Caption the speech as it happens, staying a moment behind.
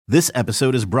This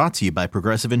episode is brought to you by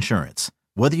Progressive Insurance.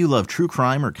 Whether you love true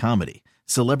crime or comedy,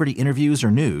 celebrity interviews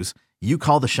or news, you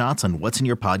call the shots on what's in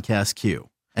your podcast queue.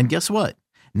 And guess what?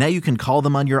 Now you can call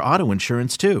them on your auto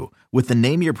insurance too with the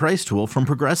Name Your Price tool from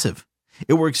Progressive.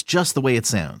 It works just the way it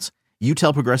sounds. You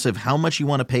tell Progressive how much you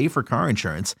want to pay for car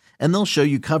insurance, and they'll show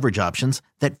you coverage options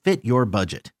that fit your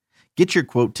budget. Get your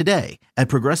quote today at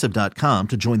Progressive.com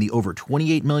to join the over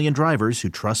 28 million drivers who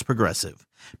trust Progressive.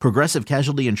 Progressive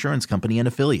Casualty Insurance Company and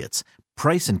Affiliates.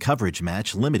 Price and coverage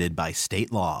match limited by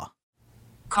state law.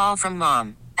 Call from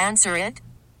mom. Answer it.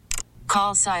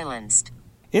 Call silenced.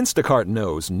 Instacart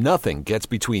knows nothing gets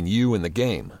between you and the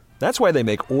game. That's why they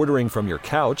make ordering from your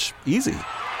couch easy.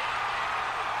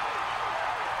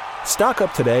 Stock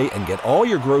up today and get all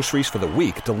your groceries for the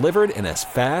week delivered in as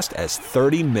fast as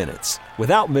 30 minutes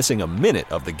without missing a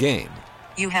minute of the game.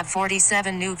 You have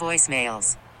 47 new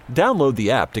voicemails. Download the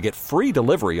app to get free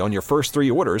delivery on your first 3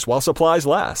 orders while supplies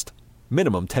last.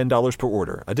 Minimum $10 per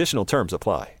order. Additional terms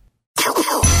apply.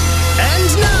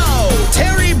 And now,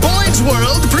 Terry Boyd's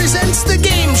World presents the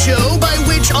game show by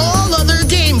which all other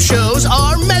game shows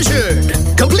are measured.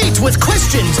 Complete with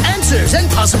questions, answers, and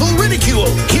possible ridicule.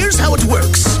 Here's how it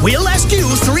works. We'll ask you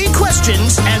 3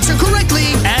 questions, answer correctly,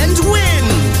 and win.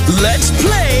 Let's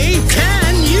play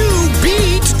Can You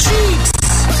Beat Jeetz?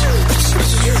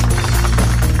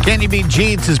 Can You Beat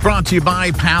Jeetz is brought to you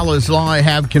by Palace Law. I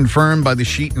have confirmed by the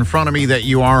sheet in front of me that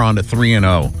you are on a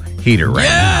 3-0 heater right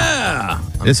now.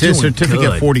 This is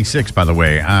certificate 46, by the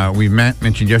way. We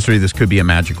mentioned yesterday this could be a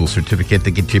magical certificate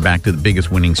that gets you back to the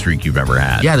biggest winning streak you've ever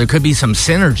had. Yeah, there could be some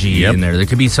synergy in there. There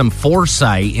could be some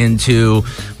foresight into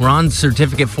we're on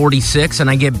certificate 46, and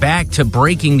I get back to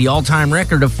breaking the all-time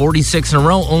record of 46 in a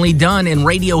row, only done in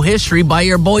radio history by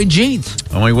your boy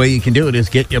Jeetz. Only way you can do it is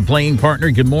get your playing partner.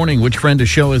 Good morning. Which friend of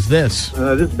show is this?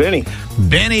 This is Bennie.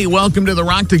 Bennie, welcome to the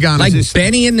Roctagon. Like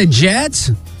Bennie and the Jets?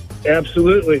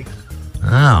 Absolutely.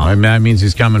 Oh, that means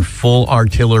he's coming full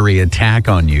artillery attack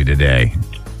on you today.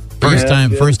 First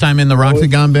time in the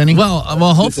Roctagon, Bennie? Well,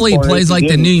 hopefully he plays like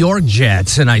the New York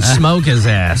Jets, and I smoke his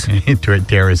ass.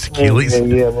 Tear his Achilles.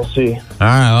 Yeah, we'll see. All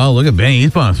right, well, look at Bennie. He's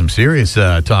putting on some serious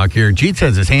talk here. Jeetz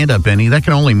has his hand up, Bennie. That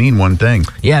can only mean one thing.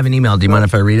 Yeah, I have an email. Do you mind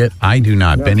if I read it? I do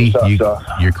not. No, Bennie,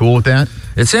 you're cool with that?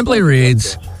 It simply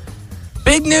reads,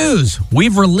 Big news!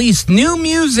 We've released new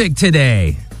music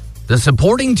today. The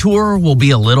supporting tour will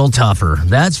be a little tougher.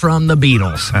 That's from the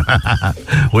Beatles.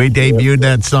 We debuted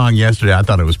that song yesterday. I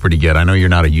thought it was pretty good. I know you're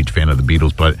not a huge fan of the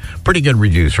Beatles, but pretty good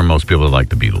reviews from most people that like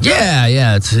the Beatles.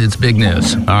 Yeah, it's big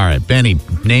news. All right, Bennie,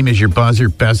 name is your buzzer.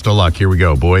 Best of luck. Here we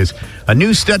go, boys. A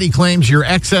new study claims your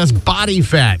excess body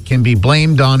fat can be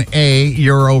blamed on A,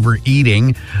 your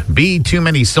overeating, B, too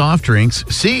many soft drinks,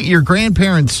 C, your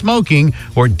grandparents smoking,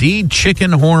 or D,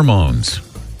 chicken hormones.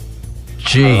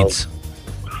 Jeetz.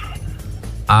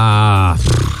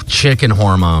 Chicken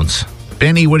hormones.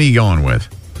 Bennie, what are you going with?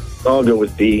 I'll go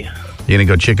with D. You gonna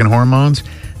go chicken hormones?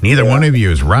 Neither one of you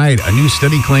is right. A new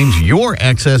study claims your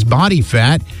excess body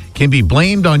fat can be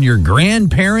blamed on your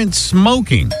grandparents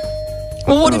smoking.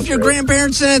 Well, what if your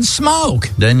grandparents said smoke?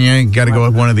 Then you got to go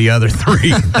with one of the other 3.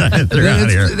 They're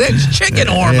out here. That's chicken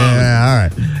hormones. Yeah, all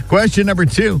right. Question number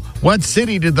 2. What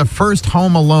city did the first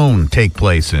Home Alone take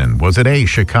place in? Was it A,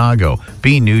 Chicago,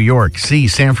 B, New York, C,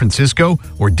 San Francisco,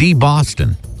 or D,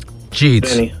 Boston?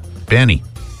 Jeetz. Bennie.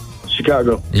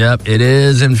 Chicago. Yep, it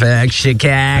is, in fact,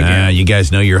 Chicago. You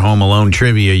guys know your Home Alone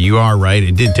trivia. You are right.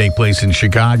 It did take place in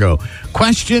Chicago.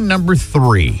 Question number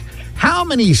 3. How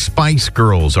many Spice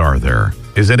Girls are there?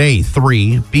 Is it A,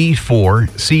 3, B, 4,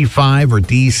 C, 5, or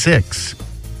D, 6?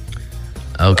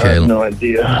 Okay. I have no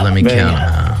idea. Let me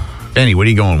count. Bennie, what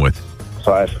are you going with?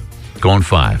 5. Going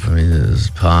 5. I mean, this is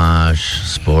posh,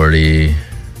 sporty,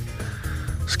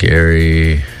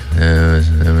 scary.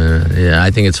 Yeah, I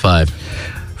think it's 5.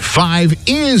 5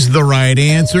 is the right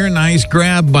answer. Nice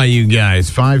grab by you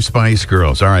guys. 5 Spice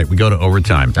Girls. All right, we go to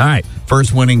overtime. All right,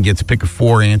 first winning gets a pick of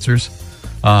 4 answers.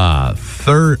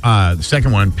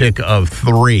 Second one, pick of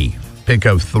 3.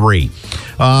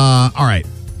 All right.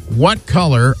 What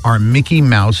color are Mickey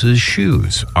Mouse's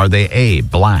shoes? Are they A,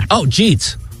 black? Oh,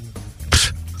 Jeetz.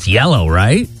 It's yellow,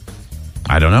 right?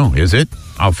 I don't know. Is it?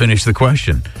 I'll finish the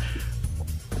question.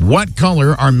 What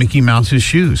color are Mickey Mouse's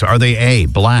shoes? Are they A,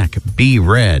 black, B,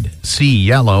 red, C,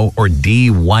 yellow, or D,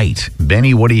 white?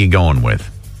 Bennie, what are you going with?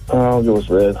 I'll go with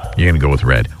red. You're going to go with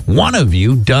red. One of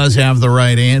you does have the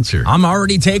right answer. I'm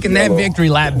already taking that victory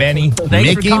lap, Bennie.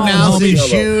 Mickey Mouse's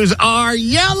shoes are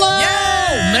yellow.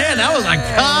 Yeah, man, that was a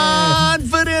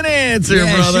confident answer,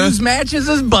 brother. Shoes matches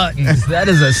his buttons. That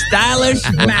is a stylish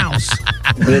mouse.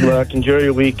 Good luck. Enjoy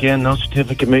your weekend. No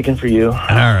certificate making for you. All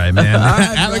right, man.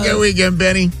 Have a good weekend,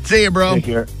 Benny. See you, bro. Take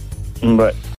care.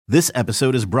 Bye. This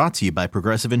episode is brought to you by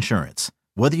Progressive Insurance.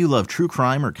 Whether you love true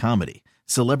crime or comedy,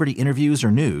 celebrity interviews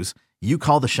or news, you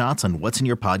call the shots on what's in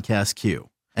your podcast queue.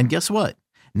 And guess what?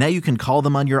 Now you can call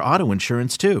them on your auto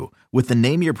insurance too with the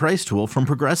Name Your Price tool from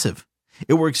Progressive.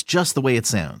 It works just the way it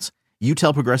sounds. You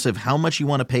tell Progressive how much you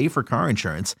want to pay for car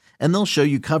insurance, and they'll show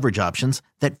you coverage options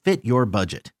that fit your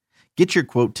budget. Get your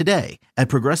quote today at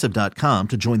Progressive.com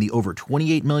to join the over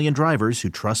 28 million drivers who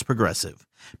trust Progressive.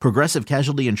 Progressive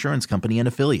Casualty Insurance Company and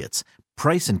Affiliates.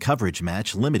 Price and coverage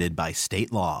match limited by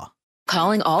state law.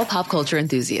 Calling all pop culture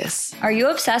enthusiasts. Are you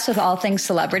obsessed with all things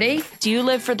celebrity? Do you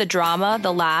live for the drama,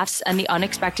 the laughs, and the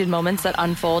unexpected moments that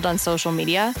unfold on social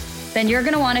media? Then you're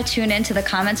going to want to tune in to the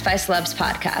Comments by Celebs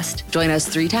podcast. Join us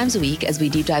 3 times a week as we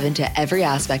deep dive into every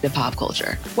aspect of pop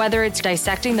culture. Whether it's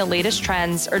dissecting the latest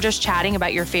trends or just chatting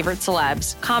about your favorite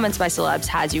celebs, Comments by Celebs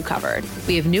has you covered.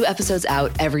 We have new episodes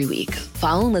out every week.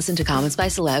 Follow and listen to Comments by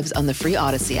Celebs on the free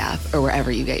Odyssey app or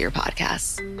wherever you get your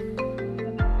podcasts.